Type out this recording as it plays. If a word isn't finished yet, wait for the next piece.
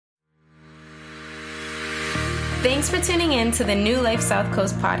Thanks for tuning in to the New Life South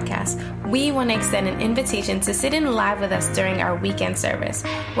Coast podcast. We want to extend an invitation to sit in live with us during our weekend service.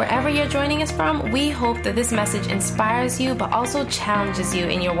 Wherever you're joining us from, we hope that this message inspires you, but also challenges you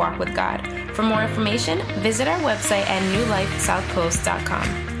in your walk with God. For more information, visit our website at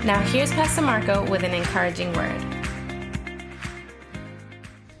newlifesouthcoast.com. Now here's Pastor Marco with an encouraging word.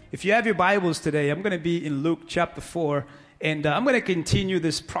 If you have your Bibles today, I'm going to be in Luke chapter 4, and I'm going to continue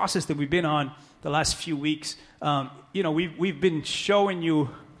this process that we've been on the last few weeks. We've been showing you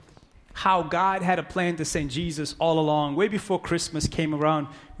how God had a plan to send Jesus all along. Way before Christmas came around,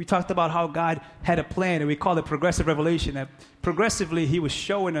 we talked about how God had a plan, and we call it progressive revelation. That progressively, He was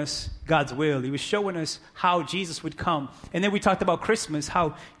showing us God's will. He was showing us how Jesus would come. And then we talked about Christmas,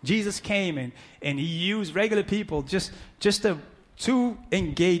 how Jesus came, and He used regular people, just a two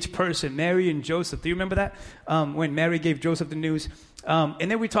engaged person, Mary and Joseph. Do you remember that? When Mary gave Joseph the news. And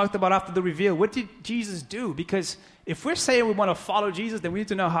then we talked about after the reveal, what did Jesus do? Because if we're saying we want to follow Jesus, then we need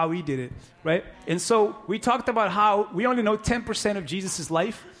to know how He did it, right? And so we talked about how we only know 10% of Jesus'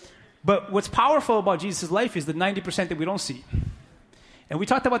 life. But what's powerful about Jesus' life is the 90% that we don't see. And we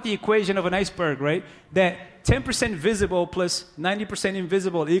talked about the equation of an iceberg, right? That 10% visible plus 90%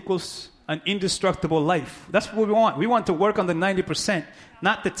 invisible equals an indestructible life. That's what we want. We want to work on the 90%,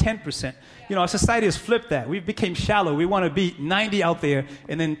 not the 10%. You know, our society has flipped that. We became shallow. We want to be 90 out there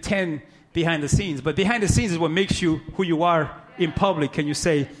and then 10 behind the scenes. But behind the scenes is what makes you who you are in public. Can you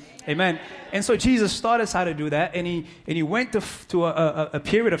say amen? And so Jesus taught us how to do that. And he went to a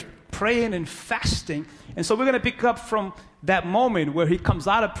period of praying and fasting. And so we're going to pick up from that moment where He comes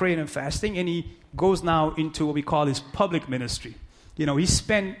out of praying and fasting, and He goes now into what we call His public ministry. You know, He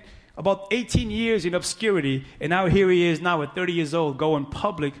spent about 18 years in obscurity, and now here He is now at 30 years old going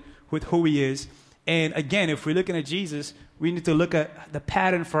public with who He is. And again, if we're looking at Jesus, we need to look at the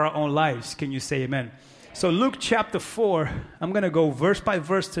pattern for our own lives. Can you say amen? So Luke chapter 4, I'm going to go verse by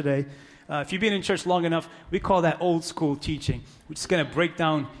verse today. If you've been in church long enough, we call that old school teaching. We're just going to break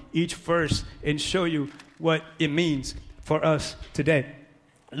down each verse and show you what it means for us today.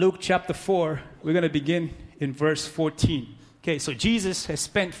 Luke chapter 4, we're going to begin in verse 14. Okay, so Jesus has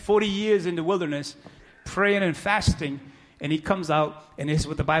spent 40 years in the wilderness praying and fasting, and He comes out, and this is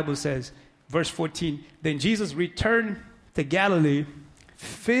what the Bible says. Verse 14, then Jesus returned to Galilee,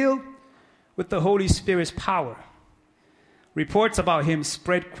 filled with the Holy Spirit's power. Reports about Him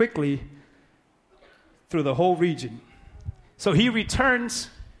spread quickly through the whole region. So He returns.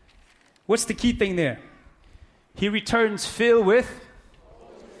 What's the key thing there? He returns filled with?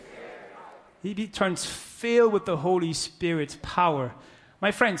 He returns filled with the Holy Spirit's power.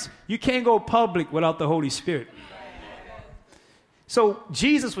 My friends, you can't go public without the Holy Spirit. So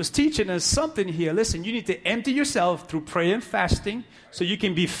Jesus was teaching us something here. Listen, you need to empty yourself through prayer and fasting so you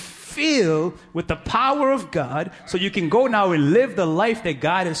can be filled with the power of God, so you can go now and live the life that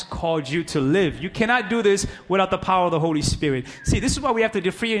God has called you to live. You cannot do this without the power of the Holy Spirit. See, this is why we have to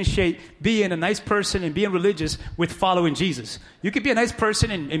differentiate being a nice person and being religious with following Jesus. You can be a nice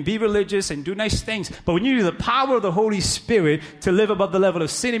person and be religious and do nice things, but when you need the power of the Holy Spirit to live above the level of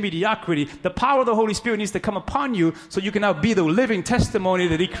sin and mediocrity, the power of the Holy Spirit needs to come upon you so you can now be the living testimony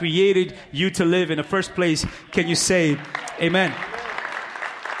that He created you to live in the first place. Can you say amen?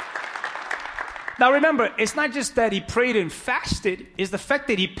 Now remember, it's not just that He prayed and fasted, it's the fact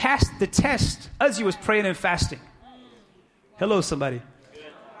that He passed the test as He was praying and fasting. Hello, somebody.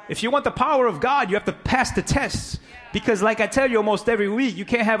 If you want the power of God, you have to pass the tests. Because like I tell you almost every week, you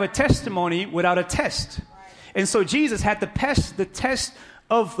can't have a testimony without a test. And so Jesus had to pass the test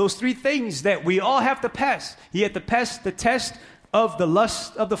of those three things that we all have to pass. He had to pass the test of the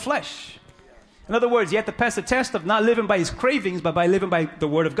lust of the flesh. In other words, He had to pass the test of not living by his cravings, but by living by the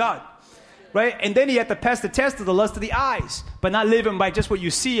Word of God. Right? And then He had to pass the test of the lust of the eyes, but not living by just what you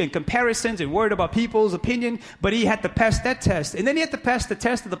see and comparisons and worried about people's opinion, but He had to pass that test. And then He had to pass the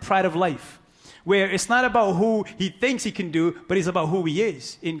test of the pride of life, where it's not about who He thinks He can do, but it's about who He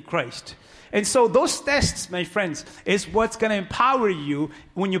is in Christ. And so those tests, my friends, is what's going to empower you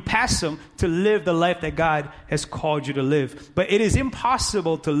when you pass them to live the life that God has called you to live. But it is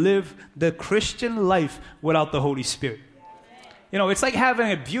impossible to live the Christian life without the Holy Spirit. You know, it's like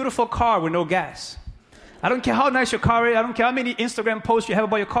having a beautiful car with no gas. I don't care how nice your car is. I don't care how many Instagram posts you have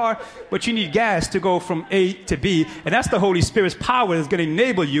about your car, but you need gas to go from A to B. And that's the Holy Spirit's power that's going to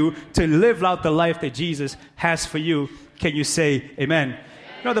enable you to live out the life that Jesus has for you. Can you say amen?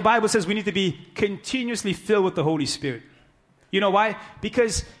 You know, the Bible says we need to be continuously filled with the Holy Spirit. You know why?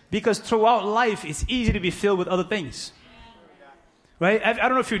 Because throughout life, it's easy to be filled with other things. Right? I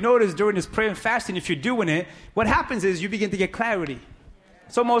don't know if you noticed during this prayer and fasting, if you're doing it, what happens is you begin to get clarity.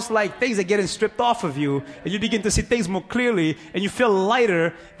 It's almost like things are getting stripped off of you, and you begin to see things more clearly, and you feel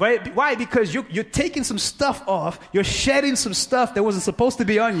lighter, right? Why? Because you're taking some stuff off, you're shedding some stuff that wasn't supposed to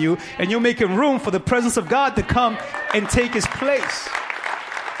be on you, and you're making room for the presence of God to come and take His place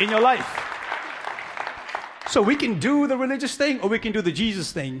in your life. So we can do the religious thing, or we can do the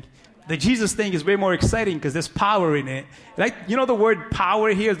Jesus thing. The Jesus thing is way more exciting because there's power in it. Like, you know, the word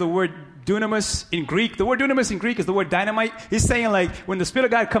power here is the word dunamis in Greek. The word dunamis in Greek is the word dynamite. He's saying, like, when the Spirit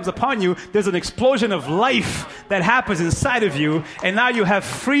of God comes upon you, there's an explosion of life that happens inside of you, and now you have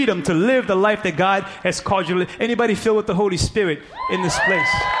freedom to live the life that God has called you to live. Anybody filled with the Holy Spirit in this place?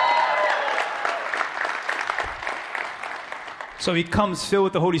 So He comes filled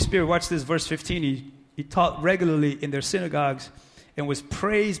with the Holy Spirit. Watch this, verse 15. He taught regularly in their synagogues and was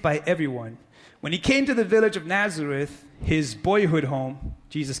praised by everyone. When He came to the village of Nazareth, His boyhood home,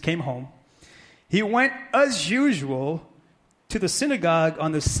 Jesus came home, He went as usual to the synagogue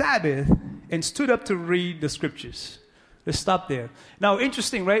on the Sabbath and stood up to read the scriptures. Let's stop there. Now,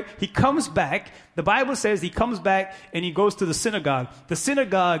 interesting, right? He comes back. The Bible says He comes back and He goes to the synagogue. The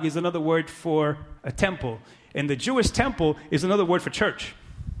synagogue is another word for a temple. And the Jewish temple is another word for church.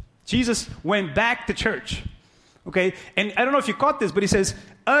 Jesus went back to church. Okay? And I don't know if you caught this, but He says,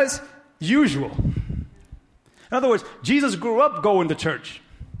 as usual. In other words, Jesus grew up going to church.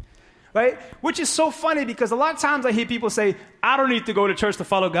 Right? Which is so funny because a lot of times I hear people say, I don't need to go to church to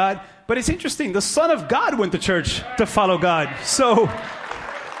follow God. But it's interesting. The Son of God went to church to follow God. So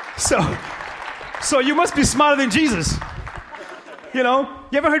you must be smarter than Jesus. You know?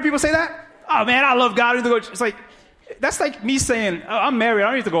 You ever heard people say that? Oh, man, I love God. I need to go. It's like, that's like me saying, oh, I'm married. I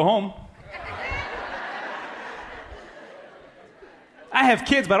don't need to go home. I have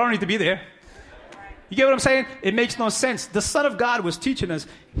kids, but I don't need to be there. You get what I'm saying? It makes no sense. The Son of God was teaching us,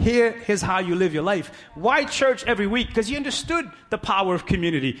 here's how you live your life. Why church every week? Because He understood the power of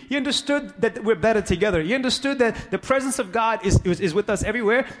community. He understood that we're better together. He understood that the presence of God is with us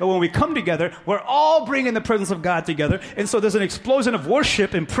everywhere. But when we come together, we're all bringing the presence of God together. And so there's an explosion of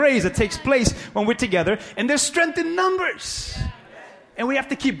worship and praise that takes place when we're together. And there's strength in numbers. And we have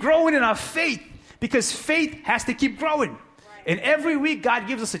to keep growing in our faith because faith has to keep growing. And every week, God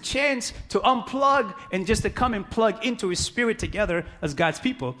gives us a chance to unplug and just to come and plug into His Spirit together as God's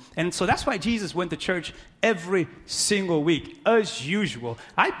people. And so that's why Jesus went to church every single week, as usual.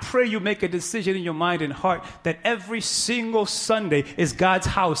 I pray you make a decision in your mind and heart that every single Sunday is God's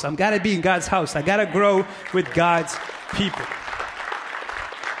house. I'm got to be in God's house. I got to grow with God's people.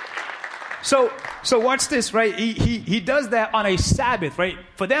 So watch this, right? He does that on a Sabbath, right?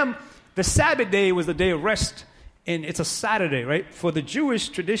 For them, the Sabbath day was the day of rest. And it's a Saturday, right? For the Jewish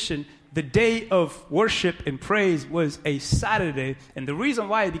tradition, the day of worship and praise was a Saturday. And the reason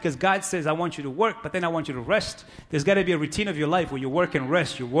why is because God says, I want you to work, but then I want you to rest. There's got to be a routine of your life where you work and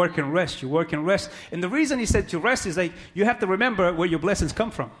rest, you work and rest, you work and rest. And the reason He said to rest is like, you have to remember where your blessings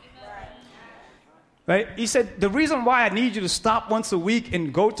come from. Right? He said, the reason why I need you to stop once a week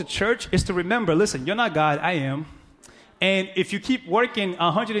and go to church is to remember, listen, you're not God, I am. And if you keep working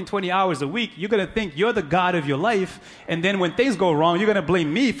 120 hours a week, you're going to think you're the God of your life. And then when things go wrong, you're going to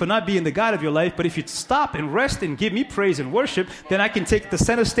blame me for not being the God of your life. But if you stop and rest and give me praise and worship, then I can take the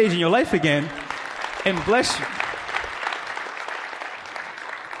center stage in your life again and bless you.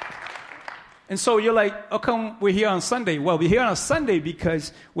 And so you're like, how come we're here on Sunday? Well, we're here on a Sunday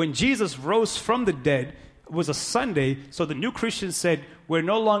because when Jesus rose from the dead, it was a Sunday, so the new Christians said, we're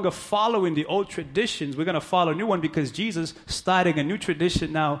no longer following the old traditions. We're going to follow a new one because Jesus starting a new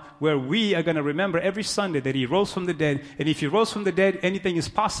tradition now where we are going to remember every Sunday that He rose from the dead. And if He rose from the dead, anything is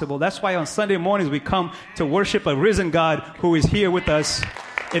possible. That's why on Sunday mornings we come to worship a risen God who is here with us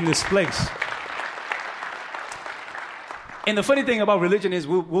in this place. And the funny thing about religion is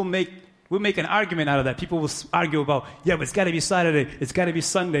we'll make an argument out of that. People will argue about, yeah, but it's got to be Saturday, it's got to be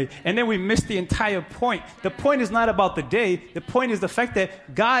Sunday. And then we miss the entire point. The point is not about the day. The point is the fact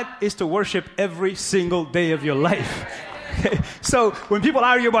that God is to worship every single day of your life. So when people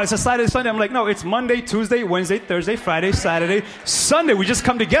argue about it's a Saturday, Sunday, I'm like, no, it's Monday, Tuesday, Wednesday, Thursday, Friday, Saturday, Sunday. We just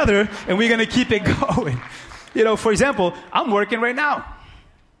come together and we're going to keep it going. You know, for example, I'm working right now.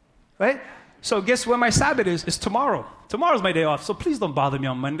 Right? So guess when my Sabbath is? It's tomorrow. Tomorrow's my day off. So please don't bother me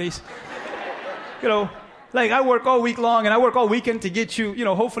on Mondays. You know, like I work all week long and I work all weekend to get you,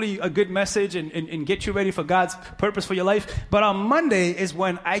 hopefully a good message and get you ready for God's purpose for your life. But on Monday is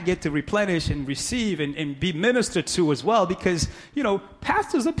when I get to replenish and receive and be ministered to as well because,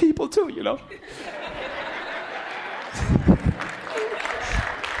 pastors are people too,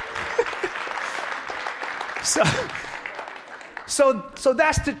 So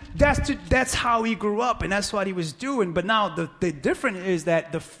that's how he grew up, and that's what he was doing. But now the difference is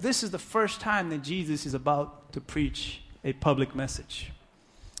that this is the first time that Jesus is about to preach a public message,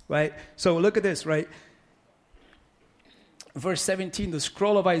 right? So look at this, right? Verse 17, the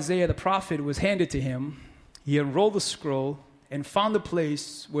scroll of Isaiah the prophet was handed to him. He unrolled the scroll and found the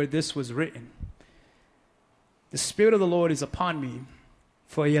place where this was written. The Spirit of the Lord is upon me,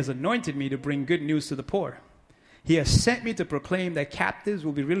 for he has anointed me to bring good news to the poor. He has sent me to proclaim that captives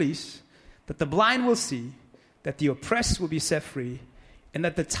will be released, that the blind will see, that the oppressed will be set free, and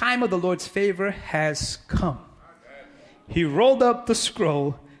that the time of the Lord's favor has come. He rolled up the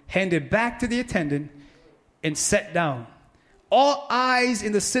scroll, handed back to the attendant, and sat down. All eyes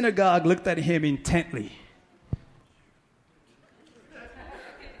in the synagogue looked at him intently.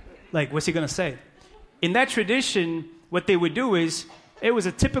 Like, what's he going to say? In that tradition, what they would do is, it was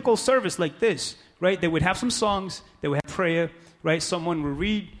a typical service like this, right? They would have some songs, they would have prayer, right? Someone would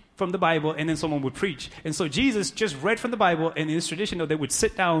read from the Bible, and then someone would preach. And so Jesus just read from the Bible, and in this tradition, they would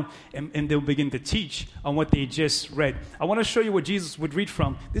sit down, and they'll begin to teach on what they just read. I want to show you what Jesus would read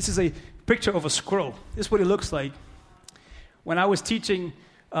from. This is a picture of a scroll. This is what it looks like. When I was teaching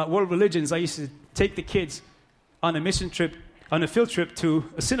world religions, I used to take the kids on a field trip to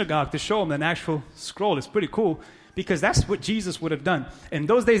a synagogue to show them an actual scroll. It's pretty cool because that's what Jesus would have done. In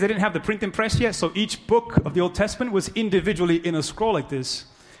those days, they didn't have the printing press yet, so each book of the Old Testament was individually in a scroll like this,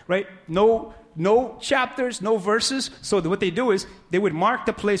 right? No chapters, no verses. So what they do is they would mark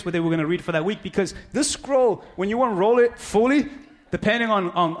the place where they were going to read for that week, because this scroll, when you unroll it fully, depending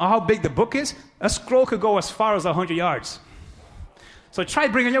on how big the book is, a scroll could go as far as 100 yards. So try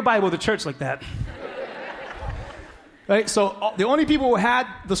bringing your Bible to church like that. Right? So the only people who had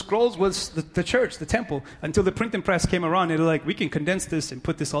the scrolls was the church, the temple, until the printing press came around. They were like, we can condense this and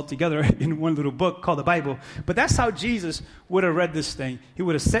put this all together in one little book called the Bible. But that's how Jesus would have read this thing. He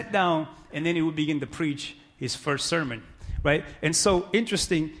would have sat down, and then he would begin to preach his first sermon. Right? And so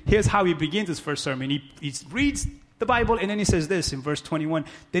interesting, here's how he begins his first sermon. He reads the Bible, and then he says this in verse 21.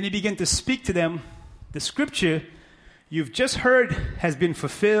 Then he began to speak to them, the scripture you've just heard has been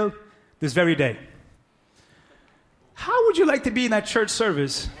fulfilled this very day. How would you like to be in that church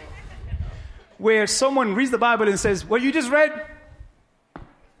service where someone reads the Bible and says, what you just read,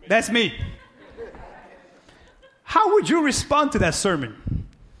 that's me? How would you respond to that sermon?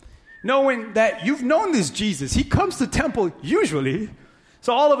 Knowing that you've known this Jesus. He comes to temple usually.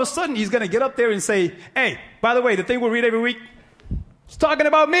 So all of a sudden he's going to get up there and say, hey, by the way, the thing we read every week, it's talking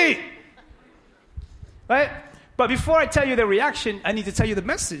about me. Right? But before I tell you the reaction, I need to tell you the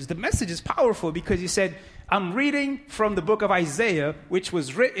message. The message is powerful because he said, I'm reading from the book of Isaiah, which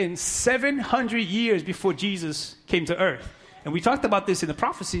was written 700 years before Jesus came to earth. And we talked about this in the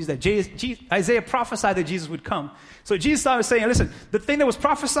prophecies that Isaiah prophesied that Jesus would come. So Jesus started saying, listen, the thing that was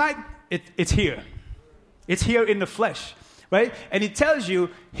prophesied, it's here. It's here in the flesh, right? And he tells you,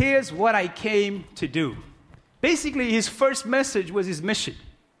 here's what I came to do. Basically, his first message was his mission.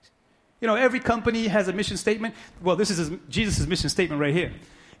 You know, every company has a mission statement. Well, this is Jesus' mission statement right here.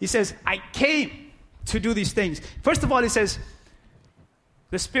 He says, I came to do these things. First of all, he says,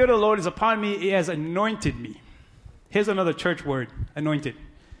 the Spirit of the Lord is upon me. He has anointed me. Here's another church word, anointed.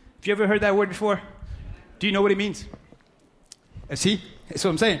 Have you ever heard that word before? Do you know what it means? See? That's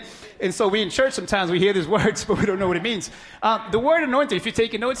what I'm saying. And so we in church sometimes we hear these words, but we don't know what it means. The word anointed, if you're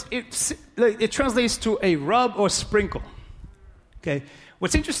taking notes, it translates to a rub or sprinkle. Okay?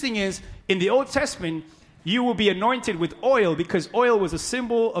 What's interesting is, in the Old Testament, you will be anointed with oil because oil was a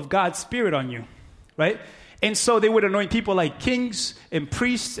symbol of God's Spirit on you, right? And so they would anoint people like kings and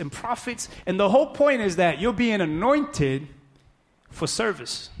priests and prophets. And the whole point is that you're being anointed for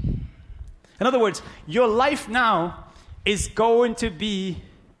service. In other words, your life now is going to be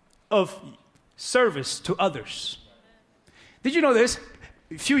of service to others. Did you know this?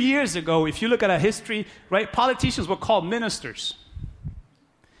 A few years ago, if you look at our history, right, politicians were called ministers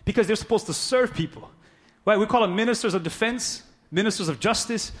because they're supposed to serve people. Right? We call them ministers of defense, ministers of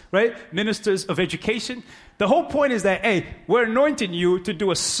justice, right? Ministers of education. The whole point is that, hey, we're anointing you to do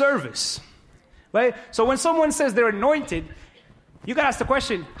a service, right? So when someone says they're anointed, you got to ask the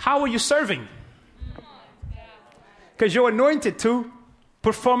question, how are you serving? Because you're anointed to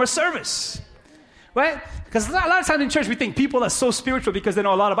perform a service, right? Because a lot of times in church we think people are so spiritual because they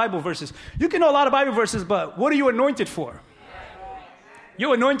know a lot of Bible verses. You can know a lot of Bible verses, but what are you anointed for?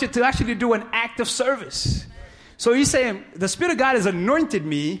 You're anointed to actually do an act of service. So he's saying, the Spirit of God has anointed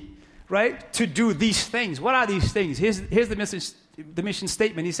me, right, to do these things. What are these things? Here's the mission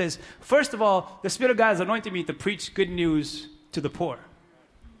statement. He says, first of all, the Spirit of God has anointed me to preach good news to the poor.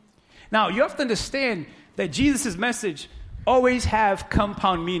 Now, you have to understand that Jesus' message always have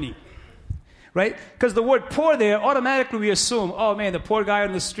compound meaning, right? Because the word poor there, automatically we assume, oh man, the poor guy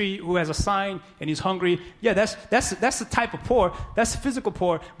on the street who has a sign and he's hungry. Yeah, that's the type of poor. That's the physical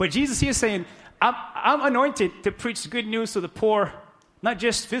poor. But Jesus here is saying, I'm anointed to preach good news to the poor, not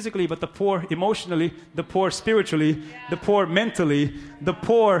just physically, but the poor emotionally, the poor spiritually, the poor mentally, the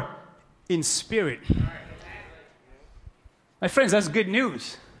poor in spirit. My friends, that's good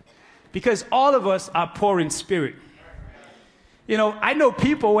news. Because all of us are poor in spirit. You know, I know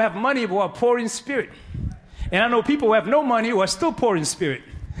people who have money who are poor in spirit. And I know people who have no money who are still poor in spirit.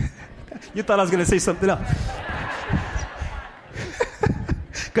 You thought I was going to say something else.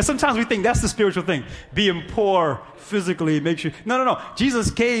 Because sometimes we think that's the spiritual thing. Being poor physically makes you... No.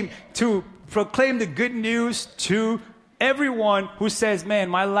 Jesus came to proclaim the good news to everyone who says, man,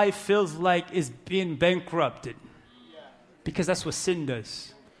 my life feels like it's being bankrupted. Because that's what sin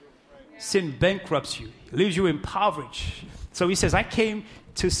does. Sin bankrupts you. It leaves you impoverished. So he says, I came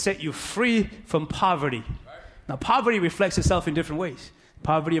to set you free from poverty. Now, poverty reflects itself in different ways.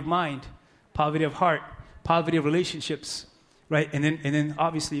 Poverty of mind, poverty of heart, poverty of relationships, right? And then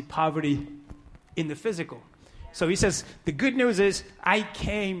obviously poverty in the physical. So he says, the good news is I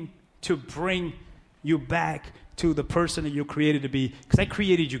came to bring you back to the person that you're created to be because I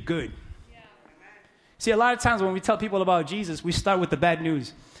created you good. Yeah. See, a lot of times when we tell people about Jesus, we start with the bad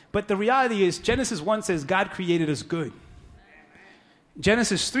news. But the reality is Genesis 1 says God created us good.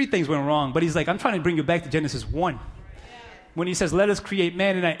 Genesis 3 things went wrong, but he's like, I'm trying to bring you back to Genesis 1. When he says, let us create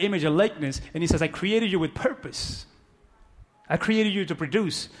man in our image and likeness, and he says, I created you with purpose. I created you to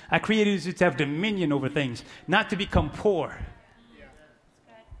produce. I created you to have dominion over things, not to become poor.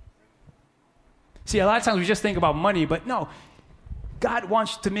 See, a lot of times we just think about money, but no. God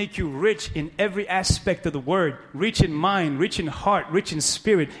wants to make you rich in every aspect of the word. Rich in mind, rich in heart, rich in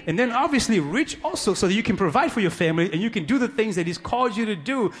spirit. And then obviously rich also so that you can provide for your family and you can do the things that he's called you to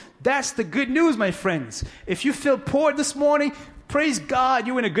do. That's the good news, my friends. If you feel poor this morning, praise God,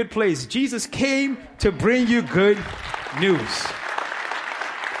 you're in a good place. Jesus came to bring you good news.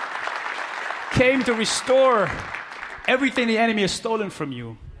 Came to restore everything the enemy has stolen from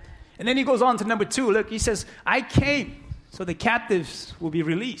you. And then he goes on to number 2. Look, he says, I came so the captives will be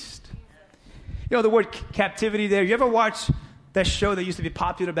released. You know the word captivity there. You ever watch that show that used to be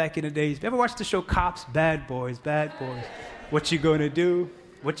popular back in the days? You ever watch the show Cops? Bad boys, bad boys. What you gonna do?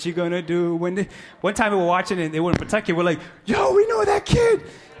 What you gonna do? One time we were watching it and they were in Pawtucket. We're like, yo, we know that kid.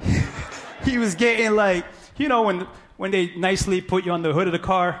 He was getting like, you know, when they nicely put you on the hood of the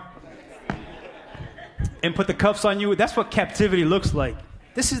car and put the cuffs on you. That's what captivity looks like.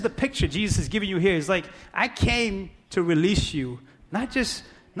 This is the picture Jesus is giving you here. It's like, I came to release you, not just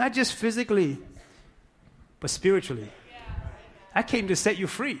physically, but spiritually. I came to set you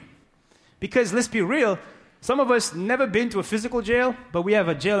free. Because let's be real, some of us never been to a physical jail, but we have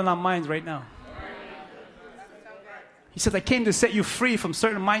a jail in our minds right now. He said, I came to set you free from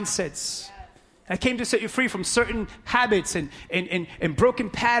certain mindsets. I came to set you free from certain habits and broken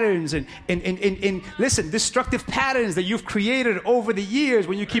patterns and listen, destructive patterns that you've created over the years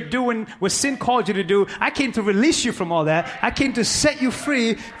when you keep doing what sin called you to do. I came to release you from all that. I came to set you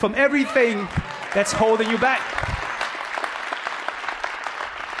free from everything that's holding you back.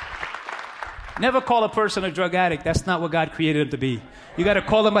 Never call a person a drug addict. That's not what God created them to be. You got to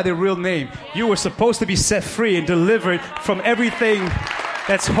call them by their real name. You were supposed to be set free and delivered from everything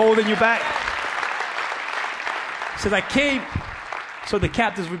that's holding you back. He says, I came so the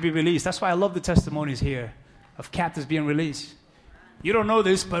captives would be released. That's why I love the testimonies here of captives being released. You don't know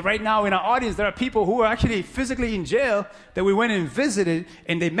this, but right now in our audience, there are people who are actually physically in jail that we went and visited,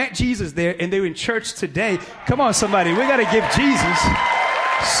 and they met Jesus there, and they're in church today. Come on, somebody. We got to give Jesus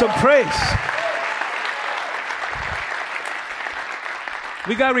some praise.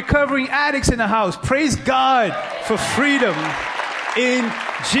 We got recovering addicts in the house. Praise God for freedom in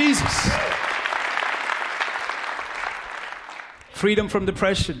Jesus. Freedom from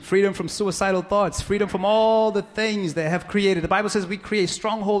depression, freedom from suicidal thoughts, freedom from all the things that have created. The Bible says we create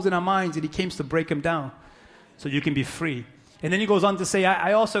strongholds in our minds, and he came to break them down so you can be free. And then he goes on to say,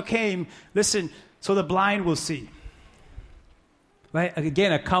 I also came, listen, so the blind will see. Right?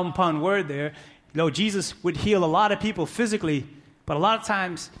 Again, a compound word there. You know, Jesus would heal a lot of people physically, but a lot of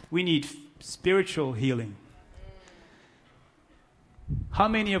times we need spiritual healing. How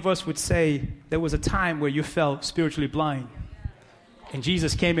many of us would say there was a time where you felt spiritually blind? And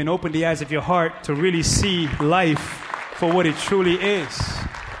Jesus came and opened the eyes of your heart to really see life for what it truly is.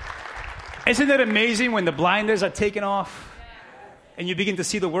 Isn't it amazing when the blinders are taken off and you begin to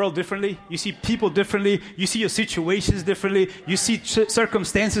see the world differently. You see people differently. You see your situations differently. You see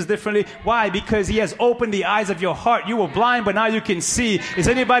circumstances differently. Why? Because he has opened the eyes of your heart. You were blind, but now you can see. Does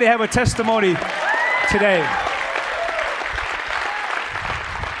anybody have a testimony today?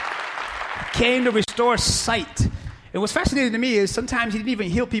 Came to restore sight. And what's fascinating to me is sometimes he didn't even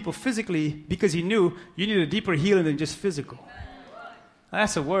heal people physically because he knew you needed a deeper healing than just physical.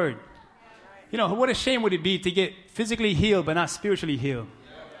 That's a word. You know, what a shame would it be to get physically healed but not spiritually healed.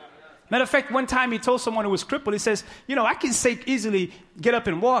 Matter of fact, one time he told someone who was crippled, he says, you know, I can say easily get up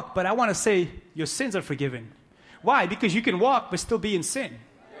and walk, but I want to say your sins are forgiven. Why? Because you can walk but still be in sin.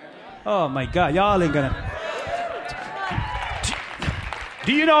 Oh my God, y'all ain't gonna.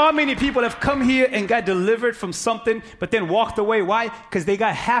 Do you know how many people have come here and got delivered from something but then walked away? Why? Because they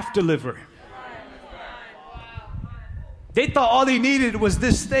got half delivered. They thought all they needed was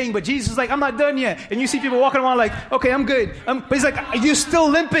this thing, but Jesus is like, I'm not done yet. And you see people walking around like, okay, I'm good. But he's like, you're still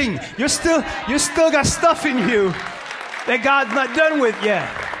limping. You still got stuff in you that God's not done with yet.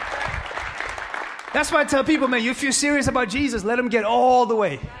 That's why I tell people, man, if you're serious about Jesus, let him get all the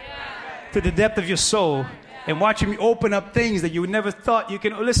way to the depth of your soul and watch him open up things that you never thought you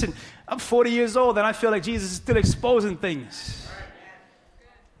can. Listen, I'm 40 years old and I feel like Jesus is still exposing things.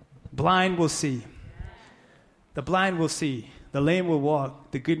 Blind will see. The blind will see. The lame will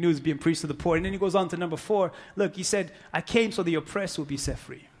walk. The good news being preached to the poor. And then he goes on to number 4. Look, he said, I came so the oppressed will be set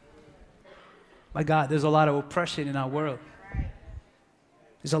free. My God, there's a lot of oppression in our world.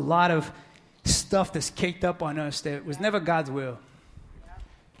 There's a lot of stuff that's caked up on us that was never God's will.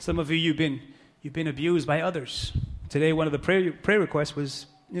 Some of you, you've been abused by others. Today, one of the prayer requests was,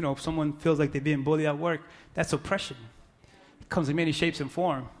 you know, if someone feels like they're being bullied at work, that's oppression. It comes in many shapes and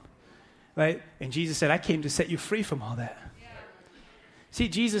forms. Right? And Jesus said, I came to set you free from all that. Yeah. See,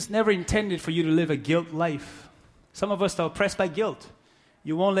 Jesus never intended for you to live a guilt life. Some of us are oppressed by guilt.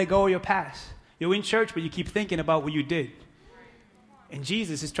 You won't let go of your past. You're in church, but you keep thinking about what you did. And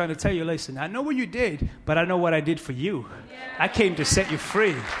Jesus is trying to tell you, listen, I know what you did, but I know what I did for you. Yeah. I came to set you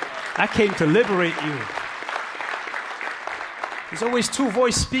free. I came to liberate you. There's always two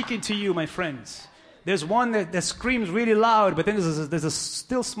voices speaking to you, my friends. There's one that screams really loud, but then there's a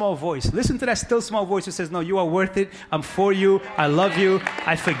still small voice. Listen to that still small voice that says, no, you are worth it. I'm for you. I love you.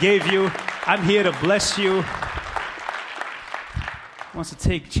 I forgave you. I'm here to bless you. He wants to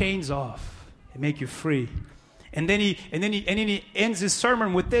take chains off and make you free. And then he ends his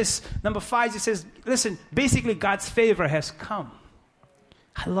sermon with this. Number 5, he says, listen, basically God's favor has come.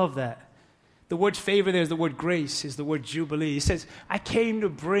 I love that. The word favor there is the word grace, is the word jubilee. He says, I came to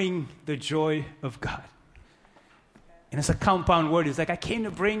bring the joy of God. And it's a compound word. It's like I came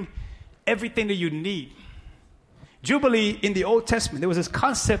to bring everything that you need. Jubilee in the Old Testament, there was this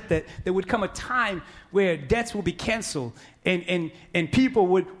concept that there would come a time where debts will be canceled and people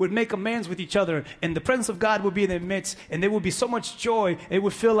would make amends with each other and the presence of God would be in their midst and there would be so much joy, it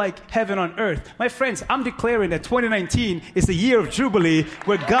would feel like heaven on earth. My friends, I'm declaring that 2019 is the year of Jubilee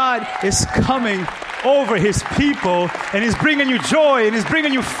where God is coming over his people and he's bringing you joy and he's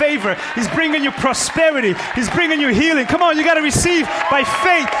bringing you favor. He's bringing you prosperity. He's bringing you healing. Come on, you got to receive by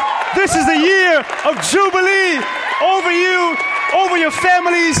faith. This is the year of Jubilee over you, over your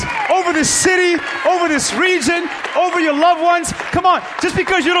families, over this city, over this region, over your loved ones. Come on, just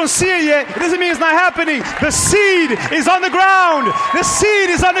because you don't see it yet, it doesn't mean it's not happening. The seed is on the ground. The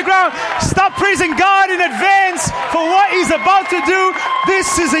seed is on the ground. Stop praising God in advance for what he's about to do.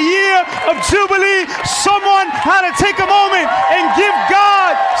 This is a year of Jubilee. Someone had to take a moment and give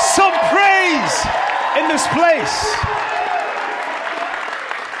God some praise in this place.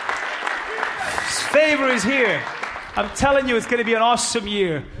 His favor is here. I'm telling you, it's going to be an awesome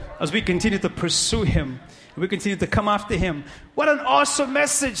year as we continue to pursue him. And we continue to come after him. What an awesome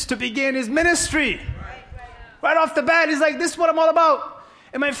message to begin his ministry. Right off the bat, he's like, this is what I'm all about.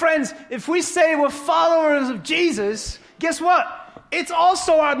 And my friends, if we say we're followers of Jesus, guess what? It's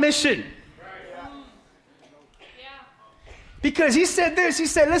also our mission. Because he said this, he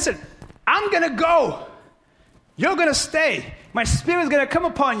said, listen, I'm going to go. You're going to stay. My spirit's going to come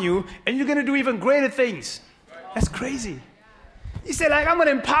upon you, and you're going to do even greater things. That's crazy. He said, like, I'm going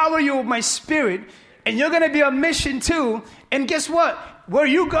to empower you with my spirit, and you're going to be on mission too. And guess what? Where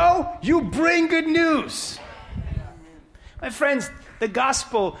you go, you bring good news. My friends, the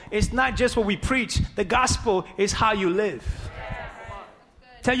gospel is not just what we preach. The gospel is how you live.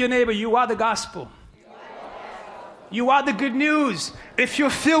 Tell your neighbor, you are the gospel. You are the good news. If you're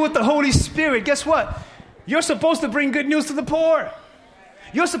filled with the Holy Spirit, guess what? You're supposed to bring good news to the poor.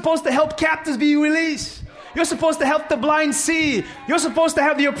 You're supposed to help captives be released. You're supposed to help the blind see. You're supposed to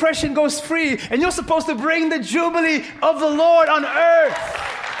have the oppression goes free. And you're supposed to bring the jubilee of the Lord on earth.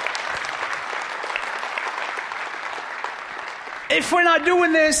 If we're not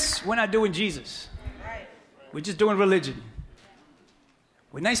doing this, we're not doing Jesus. We're just doing religion.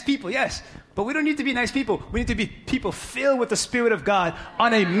 We're nice people, yes. But we don't need to be nice people. We need to be people filled with the Spirit of God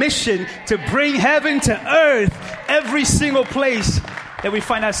on a mission to bring heaven to earth every single place that we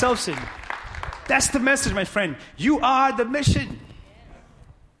find ourselves in. That's the message, my friend. You are the mission.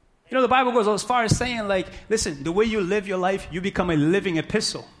 You know, the Bible goes as far as saying, like, listen, the way you live your life, you become a living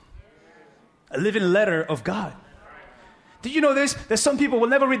epistle, a living letter of God. Did you know this? That some people will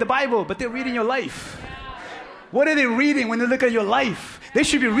never read the Bible, but they're reading your life. What are they reading when they look at your life? They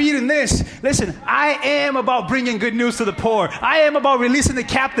should be reading this. Listen, I am about bringing good news to the poor. I am about releasing the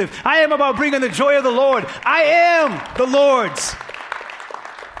captive. I am about bringing the joy of the Lord. I am the Lord's.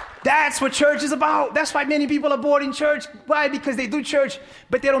 That's what church is about. That's why many people are bored in church. Why? Because they do church,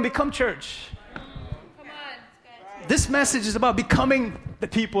 but they don't become church. Come on. This message is about becoming the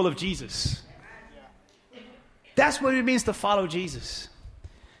people of Jesus. That's what it means to follow Jesus.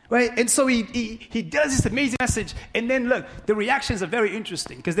 Right? And so he does this amazing message. And then look, the reactions are very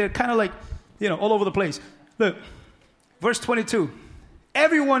interesting because they're kind of like, you know, all over the place. Look, verse 22.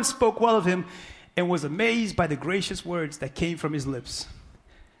 Everyone spoke well of him and was amazed by the gracious words that came from his lips.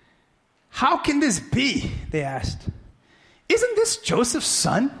 How can this be? They asked. Isn't this Joseph's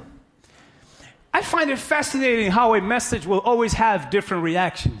son? I find it fascinating how a message will always have different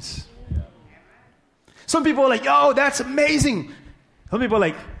reactions. Some people are like, yo, that's amazing. Some people are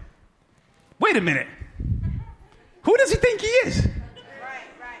like, wait a minute. Who does he think he is?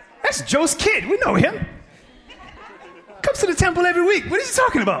 That's Joe's kid. We know him. Comes to the temple every week. What is he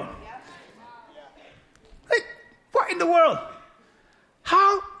talking about? Like, what in the world?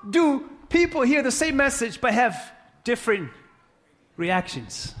 How do people hear the same message but have different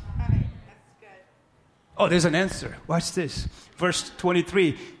reactions? Oh, there's an answer. Watch this. Verse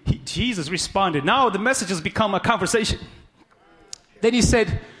 23. Jesus responded. Now the message has become a conversation. Then he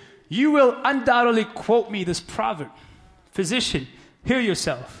said, you will undoubtedly quote me this proverb. Physician, heal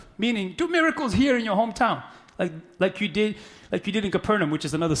yourself. Meaning, do miracles here in your hometown. Like you did in Capernaum, which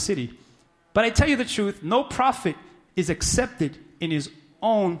is another city. But I tell you the truth, no prophet is accepted in his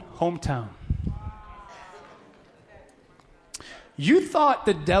own hometown. You thought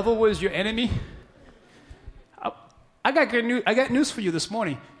the devil was your enemy? I got news for you this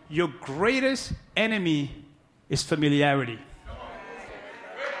morning. Your greatest enemy is familiarity.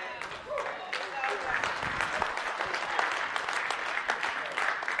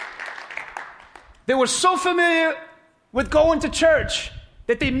 They were so familiar with going to church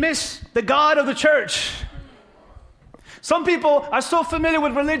that they miss the God of the church. Some people are so familiar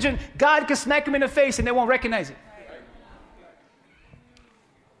with religion, God can smack them in the face and they won't recognize it.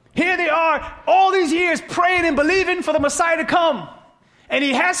 Here they are, all these years praying and believing for the Messiah to come. And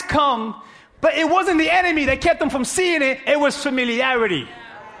he has come, but it wasn't the enemy that kept them from seeing it, it was familiarity.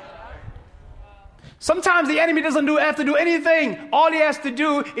 Sometimes the enemy doesn't have to do anything. All he has to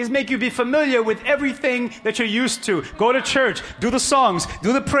do is make you be familiar with everything that you're used to. Go to church, do the songs,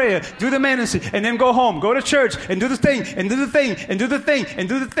 do the prayer, do the ministry, and then go home. Go to church and do the thing, and do the thing, and do the thing, and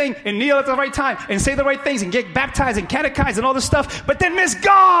do the thing, and kneel at the right time, and say the right things, and get baptized and catechized and all this stuff, but then miss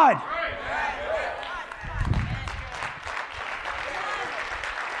God.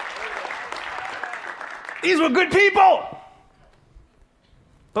 These were good people.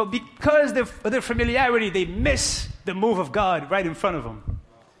 But because of their familiarity, they miss the move of God right in front of them.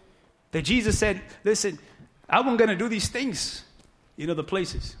 That Jesus said, listen, I'm going to do these things in other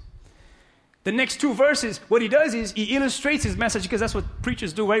places. The next two verses, what he does is he illustrates his message, because that's what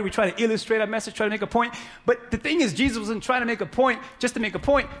preachers do, right? We try to illustrate our message, try to make a point. But the thing is, Jesus wasn't trying to make a point just to make a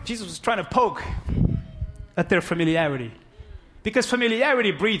point. Jesus was trying to poke at their familiarity. Because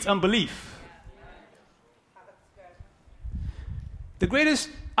familiarity breeds unbelief. The greatest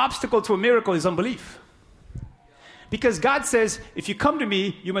obstacle to a miracle is unbelief. Because God says, if you come to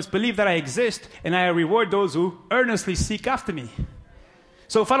me, you must believe that I exist, and I reward those who earnestly seek after me.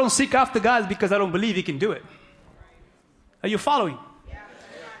 So if I don't seek after God, it's because I don't believe he can do it. Are you following?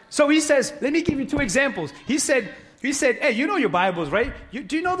 So he says, let me give you two examples. He said, hey, you know your Bibles, right?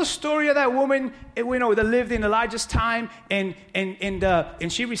 Do you know the story of that woman, that lived in Elijah's time, and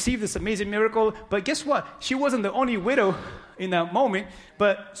she received this amazing miracle? But guess what? She wasn't the only widow in that moment,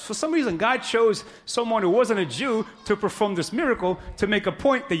 but for some reason God chose someone who wasn't a Jew to perform this miracle to make a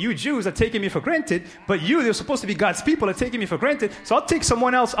point that you Jews are taking me for granted, but they're supposed to be God's people, are taking me for granted. So I'll take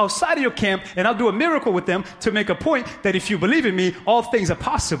someone else outside of your camp and I'll do a miracle with them to make a point that if you believe in me, all things are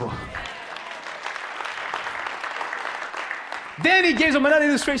possible. Then he gives them another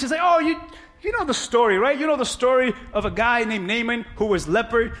illustration. He's like, oh, you know the story, right? You know the story of a guy named Naaman who was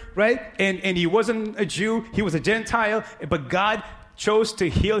leper, right? And he wasn't a Jew. He was a Gentile. But God chose to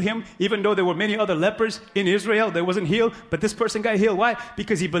heal him, even though there were many other lepers in Israel that wasn't healed. But this person got healed. Why?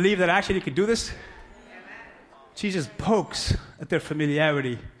 Because he believed that actually he could do this. Jesus pokes at their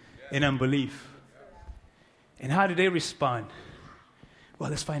familiarity and unbelief. And how did they respond? Well,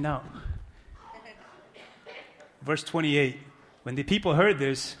 let's find out. Verse 28. When the people heard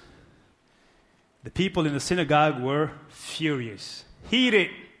this, the people in the synagogue were furious,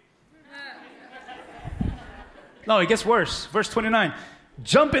 heated. No, it gets worse. Verse 29.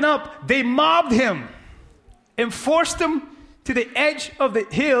 Jumping up, they mobbed him and forced him to the edge of the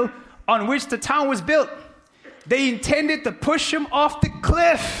hill on which the town was built. They intended to push him off the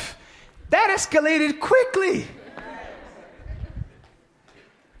cliff. That escalated quickly.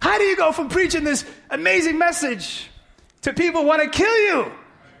 How do you go from preaching this amazing message to people want to kill you?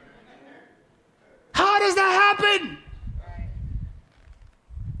 How does that happen?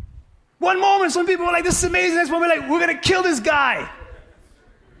 One moment, some people were like, this is amazing. Next moment, like, we're going to kill this guy.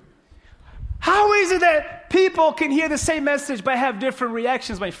 How is it that people can hear the same message but have different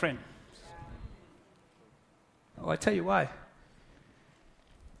reactions, my friend? Oh, I tell you why.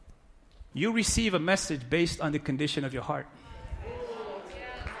 You receive a message based on the condition of your heart.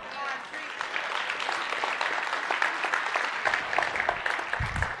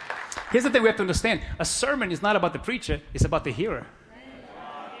 Here's the thing we have to understand. A sermon is not about the preacher, it's about the hearer.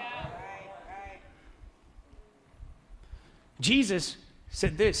 Jesus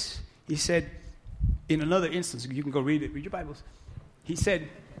said this. He said, in another instance, you can go read it, read your Bibles. He said,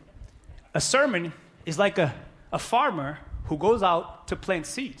 a sermon is like a farmer who goes out to plant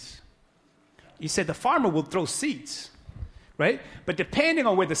seeds. He said the farmer will throw seeds, right? But depending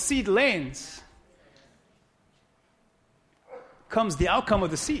on where the seed lands, comes the outcome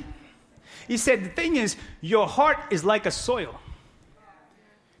of the seed. He said the thing is, your heart is like a soil.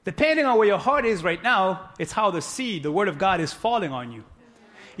 Depending on where your heart is right now, it's how the seed, the word of God, is falling on you.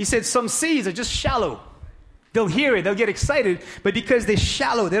 He said some seeds are just shallow. They'll hear it, they'll get excited, but because they're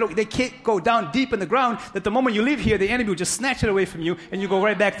shallow, they can't go down deep in the ground, that the moment you leave here, the enemy will just snatch it away from you, and you go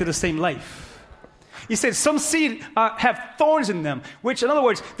right back to the same life. He said some seed have thorns in them, which, in other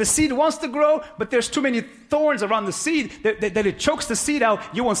words, the seed wants to grow, but there's too many thorns around the seed that it chokes the seed out.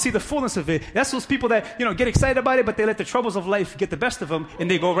 You won't see the fullness of it. That's those people that, get excited about it, but they let the troubles of life get the best of them,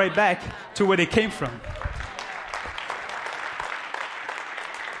 and they go right back to where they came from.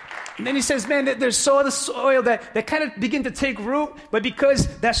 And then he says, man, there's soil that kind of begin to take root, but because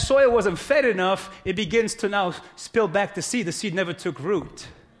that soil wasn't fed enough, it begins to now spill back the seed. The seed never took root.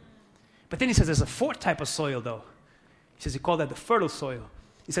 But then he says there's a fourth type of soil, though. He says he called that the fertile soil.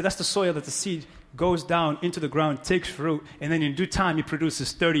 He said that's the soil that the seed goes down into the ground, takes root, and then in due time it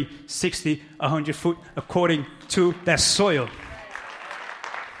produces 30, 60, 100 fruit according to that soil.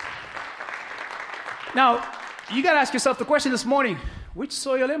 Now, you got to ask yourself the question this morning, which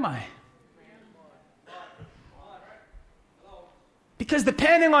soil am I? Because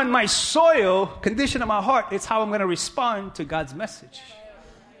depending on my soil, condition of my heart, it's how I'm going to respond to God's message.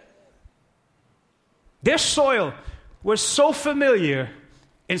 Their soil was so familiar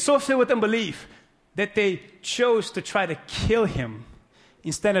and so filled with unbelief that they chose to try to kill him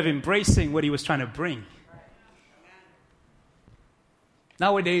instead of embracing what he was trying to bring.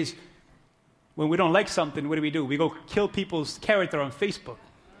 Nowadays, when we don't like something, what do? We go kill people's character on Facebook.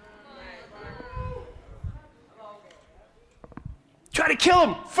 Try to kill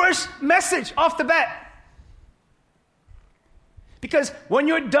them. First message off the bat. Because when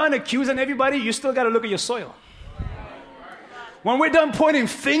you're done accusing everybody, you still got to look at your soil. When we're done pointing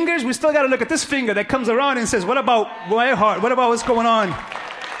fingers, we still got to look at this finger that comes around and says, what about my heart? What about what's going on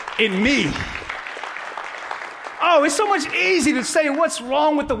in me? Oh, it's so much easy to say what's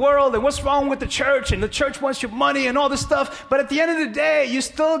wrong with the world and what's wrong with the church, and the church wants your money and all this stuff. But at the end of the day, you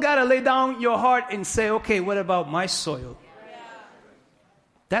still got to lay down your heart and say, okay, what about my soil?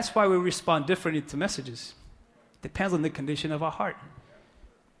 That's why we respond differently to messages. Depends on the condition of our heart.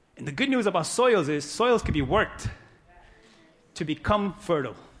 And the good news about soils is soils can be worked to become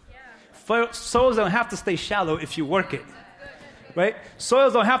fertile. Soils don't have to stay shallow if you work it. Right?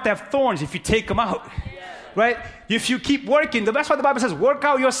 Soils don't have to have thorns if you take them out. Right? If you keep working, that's why the Bible says, work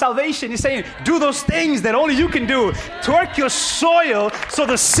out your salvation. He's saying, do those things that only you can do. To work your soil so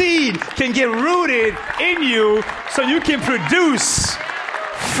the seed can get rooted in you so you can produce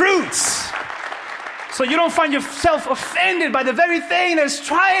fruits. So you don't find yourself offended by the very thing that's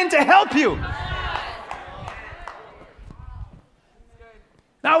trying to help you.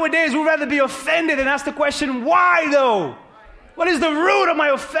 Nowadays, we'd rather be offended and ask the question, why though? What is the root of my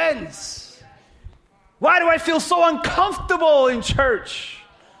offense? Why do I feel so uncomfortable in church?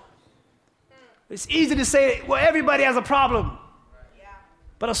 It's easy to say, well, everybody has a problem.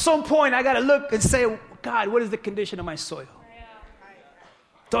 But at some point, I got to look and say, God, what is the condition of my soil?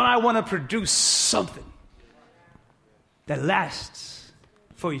 Don't I want to produce something that lasts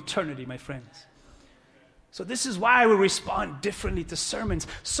for eternity, my friends? So this is why we respond differently to sermons.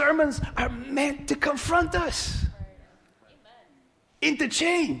 Sermons are meant to confront us into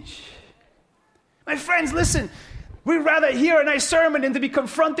change. My friends, listen. We'd rather hear a nice sermon than to be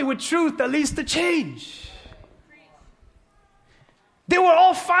confronted with truth that leads to change. They were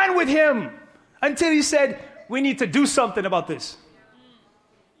all fine with him until he said, we need to do something about this.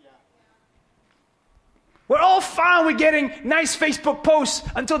 We're all fine with getting nice Facebook posts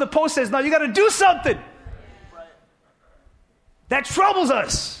until the post says, no, you got to do something. That troubles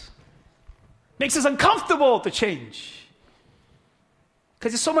us. Makes us uncomfortable to change.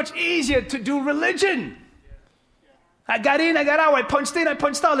 Because it's so much easier to do religion. I got in, I got out, I punched in, I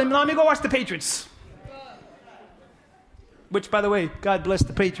punched out. Let me go watch the Patriots. Which, by the way, God bless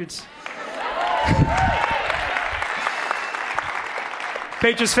the Patriots.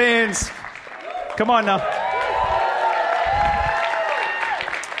 Patriots fans, come on now.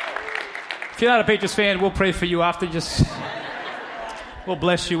 If you're not a Patriots fan, we'll pray for you after. We'll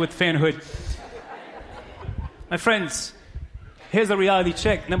bless you with fanhood. My friends, here's a reality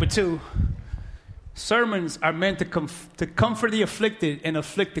check. Number 2. Sermons are meant to comfort the afflicted and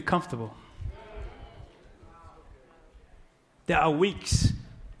afflict the comfortable. There are weeks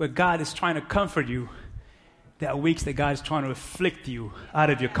where God is trying to comfort you. There are weeks that God is trying to afflict you out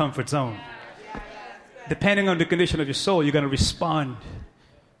of your comfort zone. Depending on the condition of your soul, you're going to respond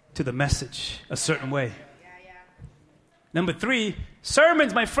to the message a certain way. Number 3,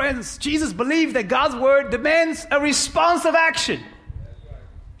 sermons, my friends, Jesus believed that God's word demands a responsive action.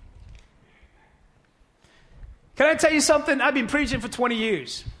 Can I tell you something? I've been preaching for 20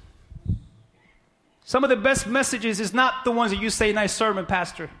 years. Some of the best messages is not the ones that you say, nice sermon,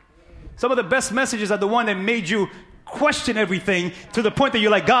 pastor. Some of the best messages are the one that made you question everything to the point that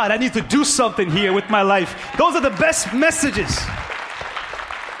you're like, God, I need to do something here with my life. Those are the best messages.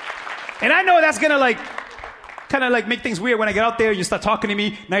 And I know that's going to kind of make things weird when I get out there, you start talking to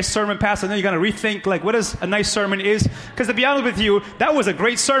me, nice sermon, pastor, and then you're going to rethink what is a nice sermon is. Because to be honest with you, that was a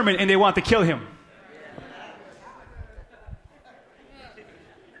great sermon and they want to kill him.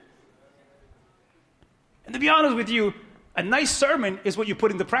 And to be honest with you, a nice sermon is what you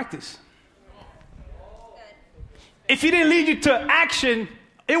put into practice. If he didn't lead you to action,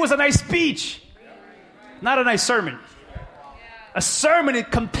 it was a nice speech, not a nice sermon. A sermon,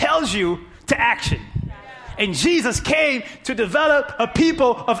 it compels you to action. And Jesus came to develop a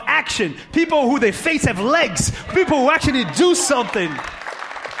people of action. People who their faith have legs. People who actually do something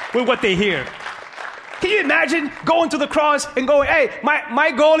with what they hear. Can you imagine going to the cross and going, hey,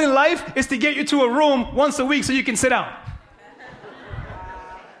 my goal in life is to get you to a room once a week so you can sit down.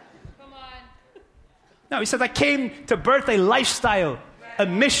 Come on. No, he says, I came to birth a lifestyle, a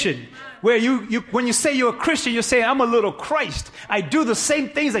mission, where you when you say you're a Christian, you're saying, I'm a little Christ. I do the same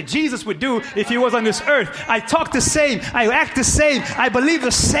things that Jesus would do if he was on this earth. I talk the same. I act the same. I believe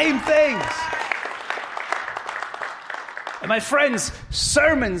the same things. And my friends,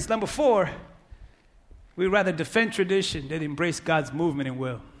 sermons, number 4, we rather defend tradition than embrace God's movement and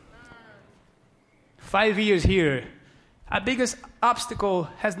will. 5 years here, our biggest obstacle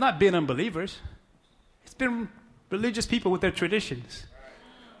has not been unbelievers. It's been religious people with their traditions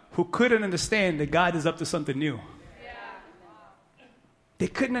who couldn't understand that God is up to something new. They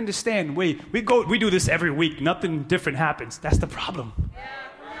couldn't understand, wait, we do this every week, nothing different happens. That's the problem.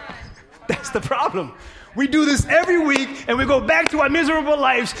 That's the problem. We do this every week, and we go back to our miserable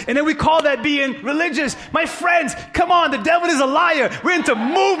lives, and then we call that being religious. My friends, come on, the devil is a liar. We're into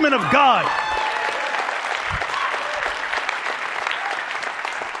movement of God.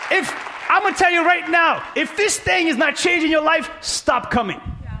 I'm going to tell you right now, if this thing is not changing your life, stop coming.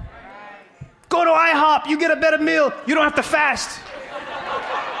 Go to IHOP, you get a better meal, you don't have to fast.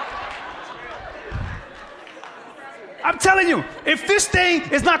 I'm telling you, if this thing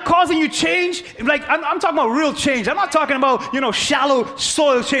is not causing you change, I'm talking about real change. I'm not talking about, shallow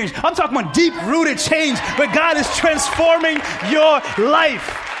soil change. I'm talking about deep-rooted change where God is transforming your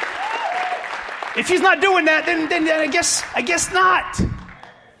life. If he's not doing that, then I guess not.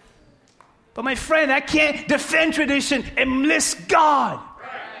 But my friend, I can't defend tradition and miss God.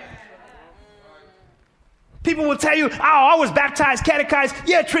 People will tell you, I was baptized, catechized.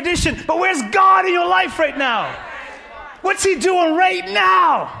 Yeah, tradition. But where's God in your life right now? What's he doing right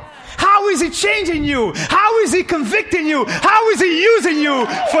now? How is he changing you? How is he convicting you? How is he using you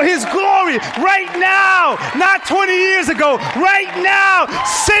for his glory right now? Not 20 years ago, right now.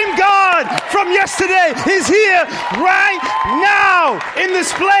 Same God from yesterday is here right now in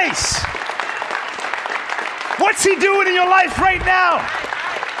this place. What's he doing in your life right now?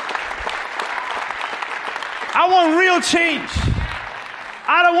 I want real change.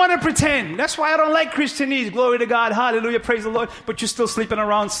 I don't want to pretend. That's why I don't like Christianese. Glory to God. Hallelujah. Praise the Lord. But you're still sleeping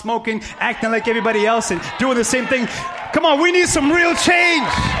around, smoking, acting like everybody else and doing the same thing. Come on, we need some real change.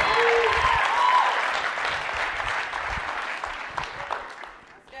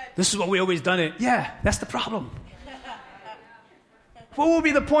 This is what we always done it. Yeah, that's the problem. What will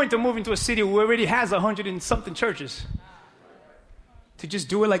be the point of moving to a city who already has 100 and something churches? To just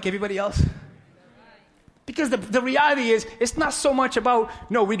do it like everybody else? Because the reality is, it's not so much about,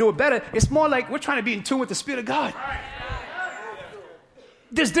 no, we do it better. It's more like we're trying to be in tune with the Spirit of God.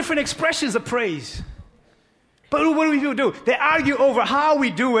 There's different expressions of praise. But what do people do? They argue over how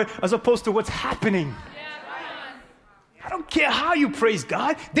we do it as opposed to what's happening. I don't care how you praise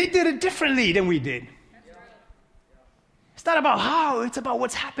God. They did it differently than we did. It's not about how, it's about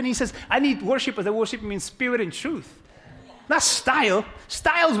what's happening. He says, I need worshipers that worship me in spirit and truth. Not style.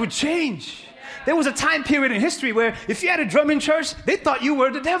 Styles would change. There was a time period in history where if you had a drum in church, they thought you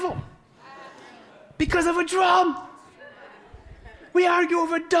were the devil. Because of a drum. We argue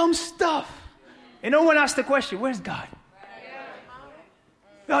over dumb stuff. And no one asked the question, where's God?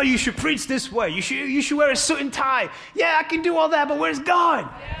 Oh, you should preach this way. You should wear a suit and tie. Yeah, I can do all that, but where's God?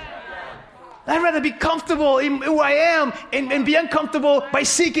 I'd rather be comfortable in who I am and be uncomfortable by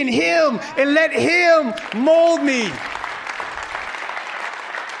seeking Him and let Him mold me.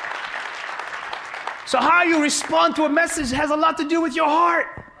 So how you respond to a message has a lot to do with your heart.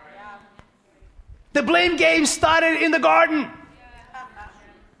 The blame game started in the garden.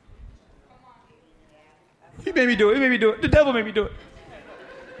 He made me do it. He made me do it. The devil made me do it.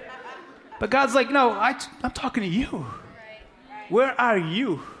 But God's like, no, I'm talking to you. Where are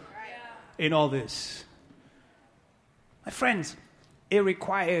you in all this? My friends, it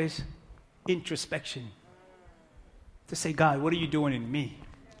requires introspection. To say, God, what are you doing in me?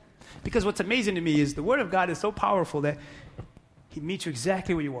 Because what's amazing to me is the Word of God is so powerful that He meets you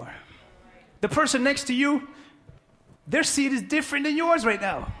exactly where you are. The person next to you, their seed is different than yours right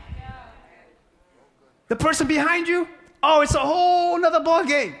now. The person behind you, oh, it's a whole nother ball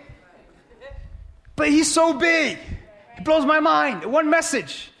game. But he's so big. It blows my mind. One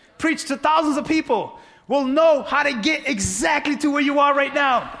message preached to thousands of people will know how to get exactly to where you are right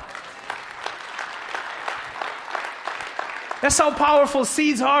now. That's how powerful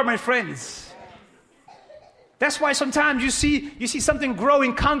seeds are, my friends. That's why sometimes you see something grow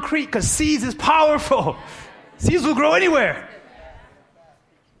in concrete, because seeds is powerful. Seeds will grow anywhere.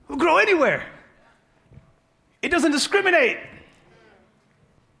 Will grow anywhere. It doesn't discriminate.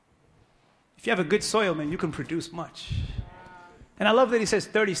 If you have a good soil, man, you can produce much. And I love that he says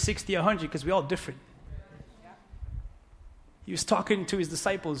 30, 60, 100, because we're all different. He was talking to his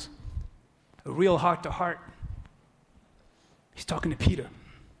disciples, a real heart-to-heart. He's talking to Peter,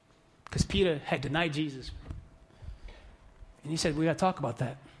 because Peter had denied Jesus. And he said, we got to talk about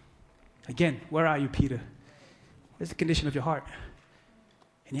that. Again, where are you, Peter? Where's the condition of your heart?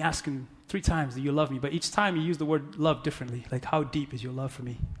 And he asked him 3 times, do you love me? But each time he used the word love differently. Like, how deep is your love for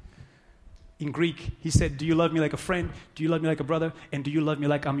me? In Greek, he said, do you love me like a friend? Do you love me like a brother? And do you love me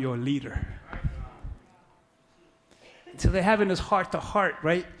like I'm your leader? So they're having this heart-to-heart,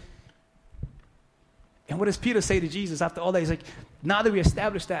 right? And what does Peter say to Jesus after all that? He's like, now that we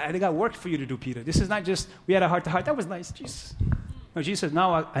established that, I got work for you to do, Peter. This is not just, we had a heart-to-heart. That was nice, Jesus. No, Jesus says,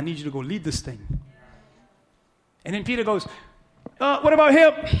 now I need you to go lead this thing. And then Peter goes, what about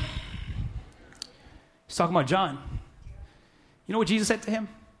him? He's talking about John. You know what Jesus said to him?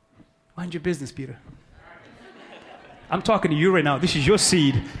 Mind your business, Peter. I'm talking to you right now. This is your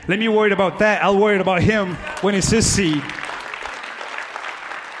seed. Let me worry about that. I'll worry about him when it's his seed.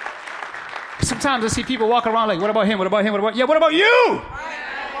 Sometimes I see people walk around like, what about him? What about him? What about you?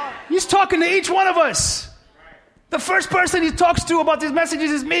 He's talking to each one of us. The first person he talks to about these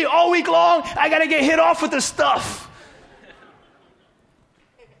messages is me. All week long, I got to get hit off with this stuff.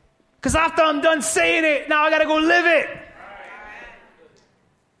 Because after I'm done saying it, now I got to go live it.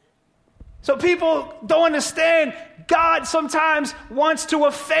 So people don't understand. God sometimes wants to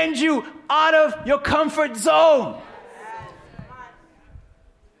offend you out of your comfort zone.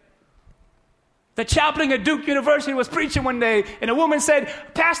 The chaplain at Duke University was preaching one day, and a woman said,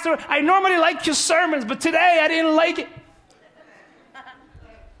 Pastor, I normally like your sermons, but today I didn't like it.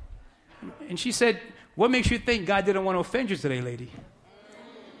 And she said, what makes you think God didn't want to offend you today, lady?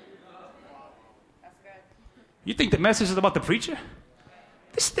 You think the message is about the preacher?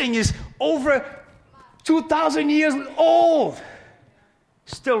 This thing is over 2,000 years old.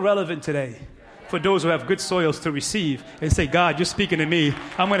 Still relevant today for those who have good soils to receive and say, God, you're speaking to me.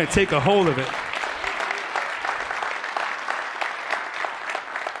 I'm going to take a hold of it.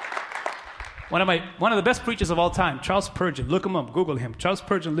 One of the best preachers of all time, Charles Spurgeon. Look him up, Google him. Charles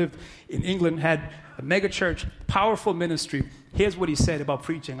Spurgeon lived in England, had a mega church, powerful ministry. Here's what he said about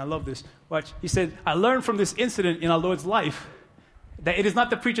preaching. I love this. Watch. He said, I learned from this incident in our Lord's life that it is not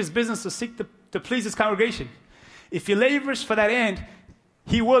the preacher's business to seek to please his congregation. If he labors for that end,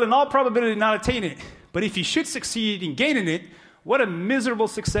 he will in all probability not attain it. But if he should succeed in gaining it, what a miserable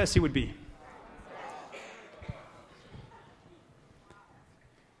success he would be.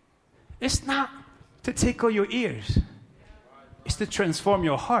 It's not to tickle your ears. It's to transform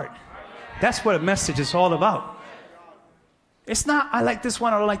your heart. That's what a message is all about. It's not, I like this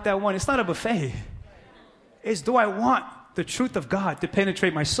one, I don't like that one. It's not a buffet. It's, do I want the truth of God to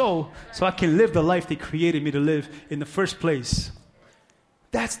penetrate my soul so I can live the life they created me to live in the first place?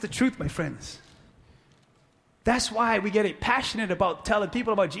 That's the truth, my friends. That's why we get passionate about telling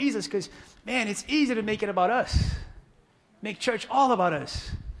people about Jesus, because, man, it's easy to make it about us. Make church all about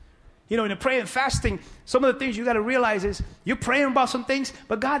us. You know, in the prayer and fasting, some of the things you got to realize is you're praying about some things,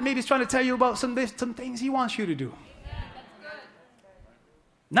 but God maybe is trying to tell you about some things He wants you to do.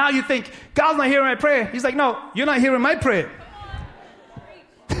 Now you think, God's not hearing my prayer. He's like, no, you're not hearing my prayer.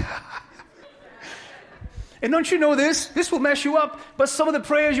 And don't you know this? This will mess you up. But some of the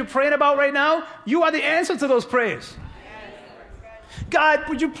prayers you're praying about right now, you are the answer to those prayers. God,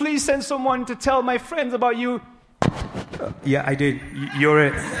 would you please send someone to tell my friends about you? Yeah, I did. You're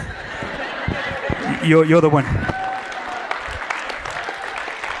it. You're the one.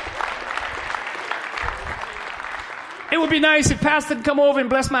 It would be nice if pastor would come over and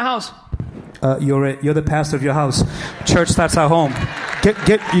bless my house. You're it. You're the pastor of your house. Church starts at home.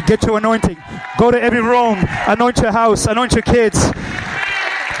 Get your anointing. Go to every room. Anoint your house. Anoint your kids.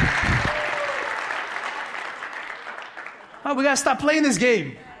 Oh, we got to stop playing this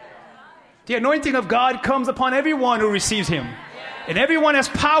game. The anointing of God comes upon everyone who receives Him. And everyone has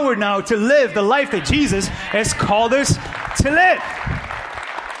power now to live the life that Jesus has called us to live.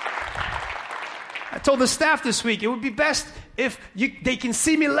 I told the staff this week, it would be best if they can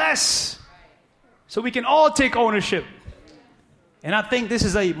see me less so we can all take ownership. And I think this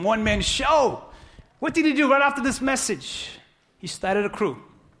is a one-man show. What did he do right after this message? He started a crew.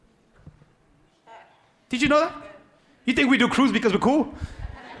 Did you know that? You think we do crews because we're cool?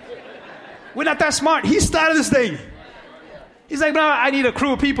 We're not that smart. He started this thing. He's like, no, I need a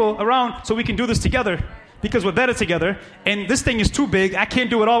crew of people around so we can do this together because we're better together. And this thing is too big. I can't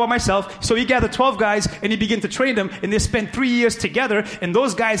do it all by myself. So he gathered 12 guys and he began to train them. And they spent 3 years together. And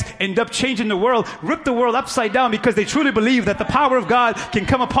those guys end up changing the world, rip the world upside down because they truly believe that the power of God can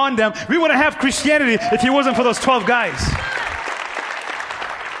come upon them. We wouldn't have Christianity if it wasn't for those 12 guys.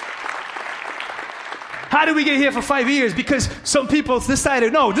 How did we get here for 5 years? Because some people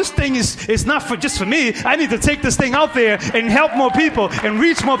decided, no, this thing is not just for me. I need to take this thing out there and help more people and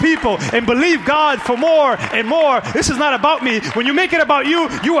reach more people and believe God for more and more. This is not about me. When you make it about you,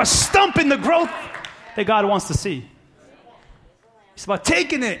 you are stumping the growth that God wants to see. It's about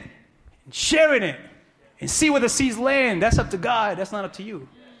taking it and sharing it and see where the seeds land. That's up to God. That's not up to you.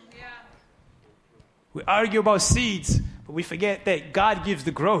 We argue about seeds, but we forget that God gives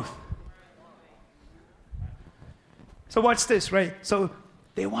the growth. So watch this, right? So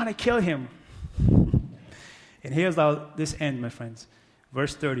they want to kill him. And here's how this ends, my friends.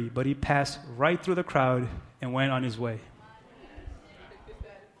 Verse 30, but he passed right through the crowd and went on his way.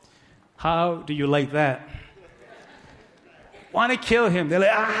 How do you like that? Want to kill him. They're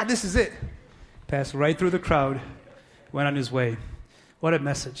like, this is it. Passed right through the crowd, went on his way. What a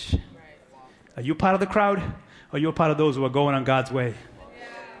message. Are you part of the crowd? Or are you a part of those who are going on God's way?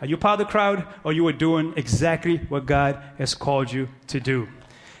 Are you part of the crowd, or you are doing exactly what God has called you to do?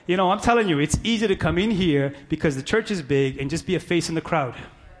 You know, I'm telling you, it's easy to come in here because the church is big and just be a face in the crowd.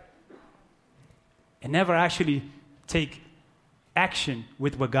 And never actually take action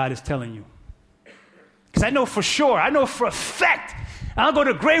with what God is telling you. Because I know for sure, I know for a fact, and I'll go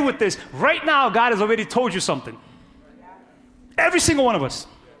to grave with this, right now God has already told you something. Every single one of us.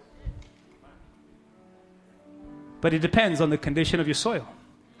 But it depends on the condition of your soil.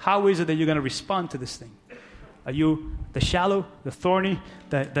 How is it that you're going to respond to this thing? Are you the shallow, the thorny,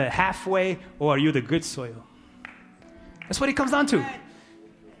 the halfway, or are you the good soil? That's what it comes down to.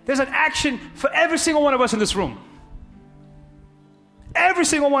 There's an action for every single one of us in this room. Every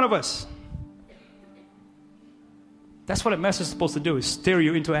single one of us. That's what a message is supposed to do, is steer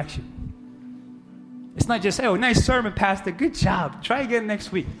you into action. It's not just, oh, nice sermon, Pastor. Good job. Try again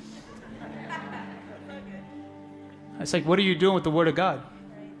next week. It's like, what are you doing with the Word of God?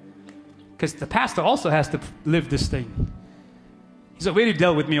 Because the pastor also has to live this thing. He's already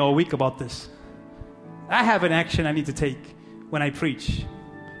dealt with me all week about this. I have an action I need to take when I preach.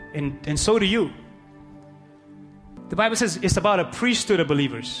 And so do you. The Bible says it's about a priesthood of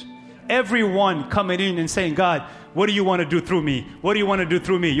believers. Everyone coming in and saying, God, what do you want to do through me? What do you want to do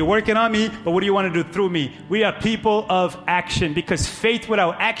through me? You're working on me, but what do you want to do through me? We are people of action, because faith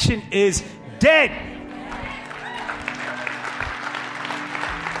without action is dead.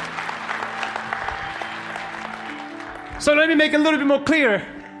 So let me make it a little bit more clear.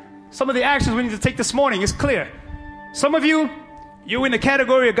 Some of the actions we need to take this morning is clear. Some of you, you're in the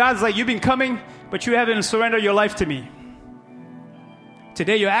category of God's like, you've been coming, but you haven't surrendered your life to me.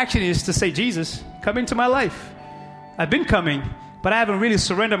 Today, your action is to say, Jesus, come into my life. I've been coming, but I haven't really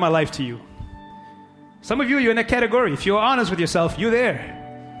surrendered my life to you. Some of you, you're in that category. If you're honest with yourself, you're there.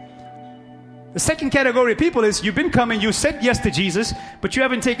 The second category of people is you've been coming, you said yes to Jesus, but you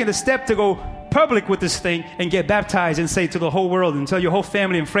haven't taken the step to go public with this thing and get baptized and say to the whole world and tell your whole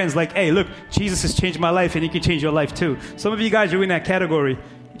family and friends like, hey, look, Jesus has changed my life and he can change your life too. Some of you guys are in that category.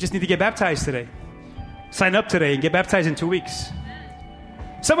 You just need to get baptized today. Sign up today and get baptized in 2 weeks.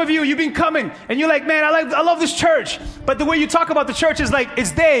 Some of you, you've been coming and you're like, man, I love this church. But the way you talk about the church is like,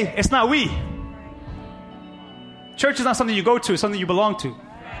 it's they, it's not we. Church is not something you go to, it's something you belong to.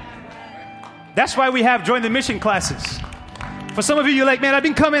 That's why we have join the mission classes. For some of you, you're like, man, I've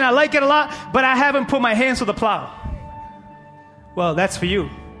been coming, I like it a lot, but I haven't put my hands to the plow. Well, that's for you.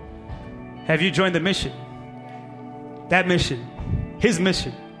 Have you joined the mission? That mission, his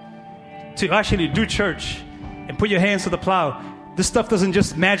mission, to actually do church and put your hands to the plow. This stuff doesn't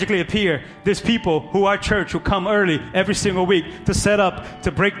just magically appear. There's people who are church who come early every single week to set up,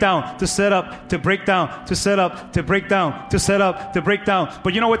 to break down, to set up, to break down, to set up, to break down, to set up, to break down.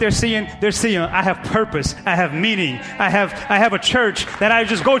 But you know what they're seeing? They're seeing, I have purpose, I have meaning, I have a church that I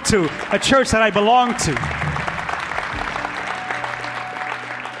just go to, a church that I belong to.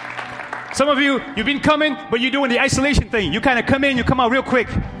 Some of you, you've been coming, but you're doing the isolation thing. You kind of come in, you come out real quick.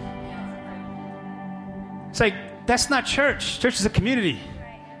 It's like, that's not church. Church is a community.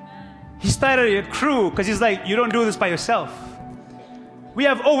 He started a crew because he's like, you don't do this by yourself. We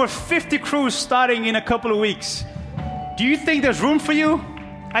have over 50 crews starting in a couple of weeks. Do you think there's room for you?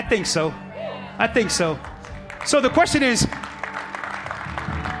 I think so. I think so. So the question is,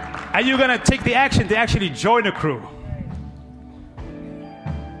 are you going to take the action to actually join a crew?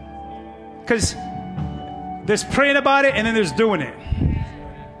 Because there's praying about it and then there's doing it.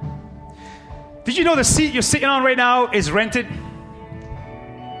 Did you know the seat you're sitting on right now is rented?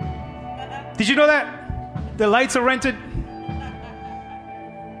 Did you know that? The lights are rented?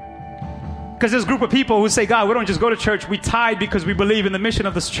 Because there's a group of people who say, God, we don't just go to church, we tithe because we believe in the mission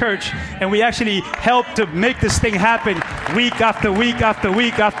of this church, and we actually help to make this thing happen week after week after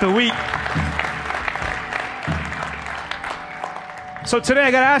week after week. So today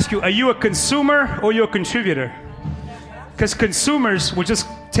I got to ask you, are you a consumer or are you a contributor? Because consumers will just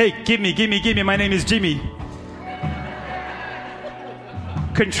take, give me, my name is Jimmy.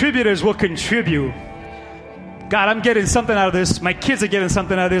 Contributors will contribute. God, I'm getting something out of this. My kids are getting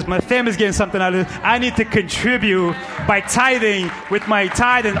something out of this. My family's getting something out of this. I need to contribute by tithing with my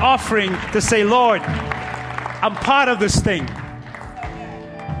tithe and offering to say, Lord, I'm part of this thing.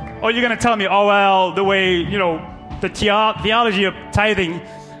 Or you're going to tell me, oh, well, the way, the theology of tithing.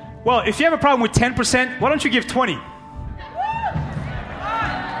 Well, if you have a problem with 10%, why don't you give 20?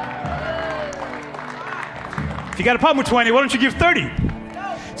 If you got a problem with 20, why don't you give 30?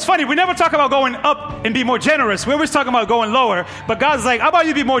 It's funny, we never talk about going up and be more generous. We always talk about going lower. But God's like, how about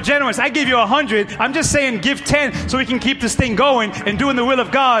you be more generous? I gave you 100. I'm just saying give 10 so we can keep this thing going and doing the will of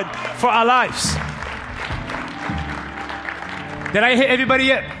God for our lives. Did I hit everybody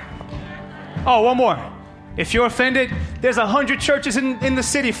yet? Oh, one more. If you're offended, there's 100 churches in the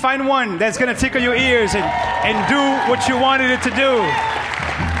city. Find one that's going to tickle your ears and do what you wanted it to do.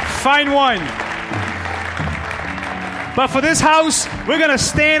 Find one. But for this house, we're going to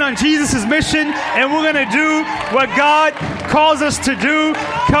stand on Jesus' mission, and we're going to do what God calls us to do,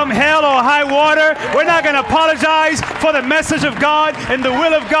 come hell or high water. We're not going to apologize for the message of God and the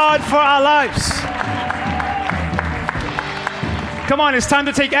will of God for our lives. Come on, it's time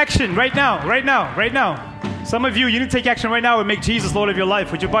to take action right now, right now, right now. Some of you need to take action right now and make Jesus Lord of your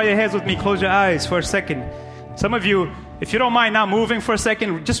life. Would you bow your heads with me? Close your eyes for a second. Some of you, if you don't mind now moving for a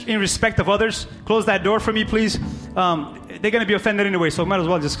second, just in respect of others, close that door for me, please. They're going to be offended anyway, so might as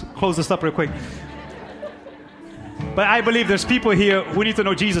well just close this up real quick. But I believe there's people here who need to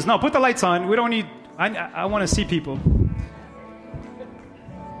know Jesus. No, put the lights on. We don't need I want to see people.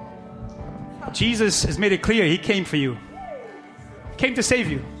 Jesus has made it clear He came for you. He came to save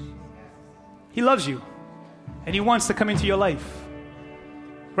you. He loves you. And He wants to come into your life.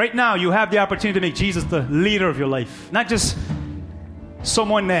 Right now, you have the opportunity to make Jesus the leader of your life. Not just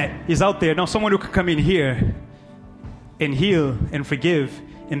someone that is out there. No, someone who can come in here and heal and forgive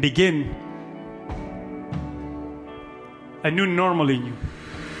and begin a new normal in you.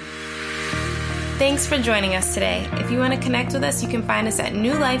 Thanks for joining us today. If you want to connect with us, you can find us at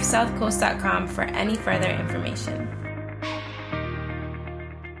newlifesouthcoast.com for any further information.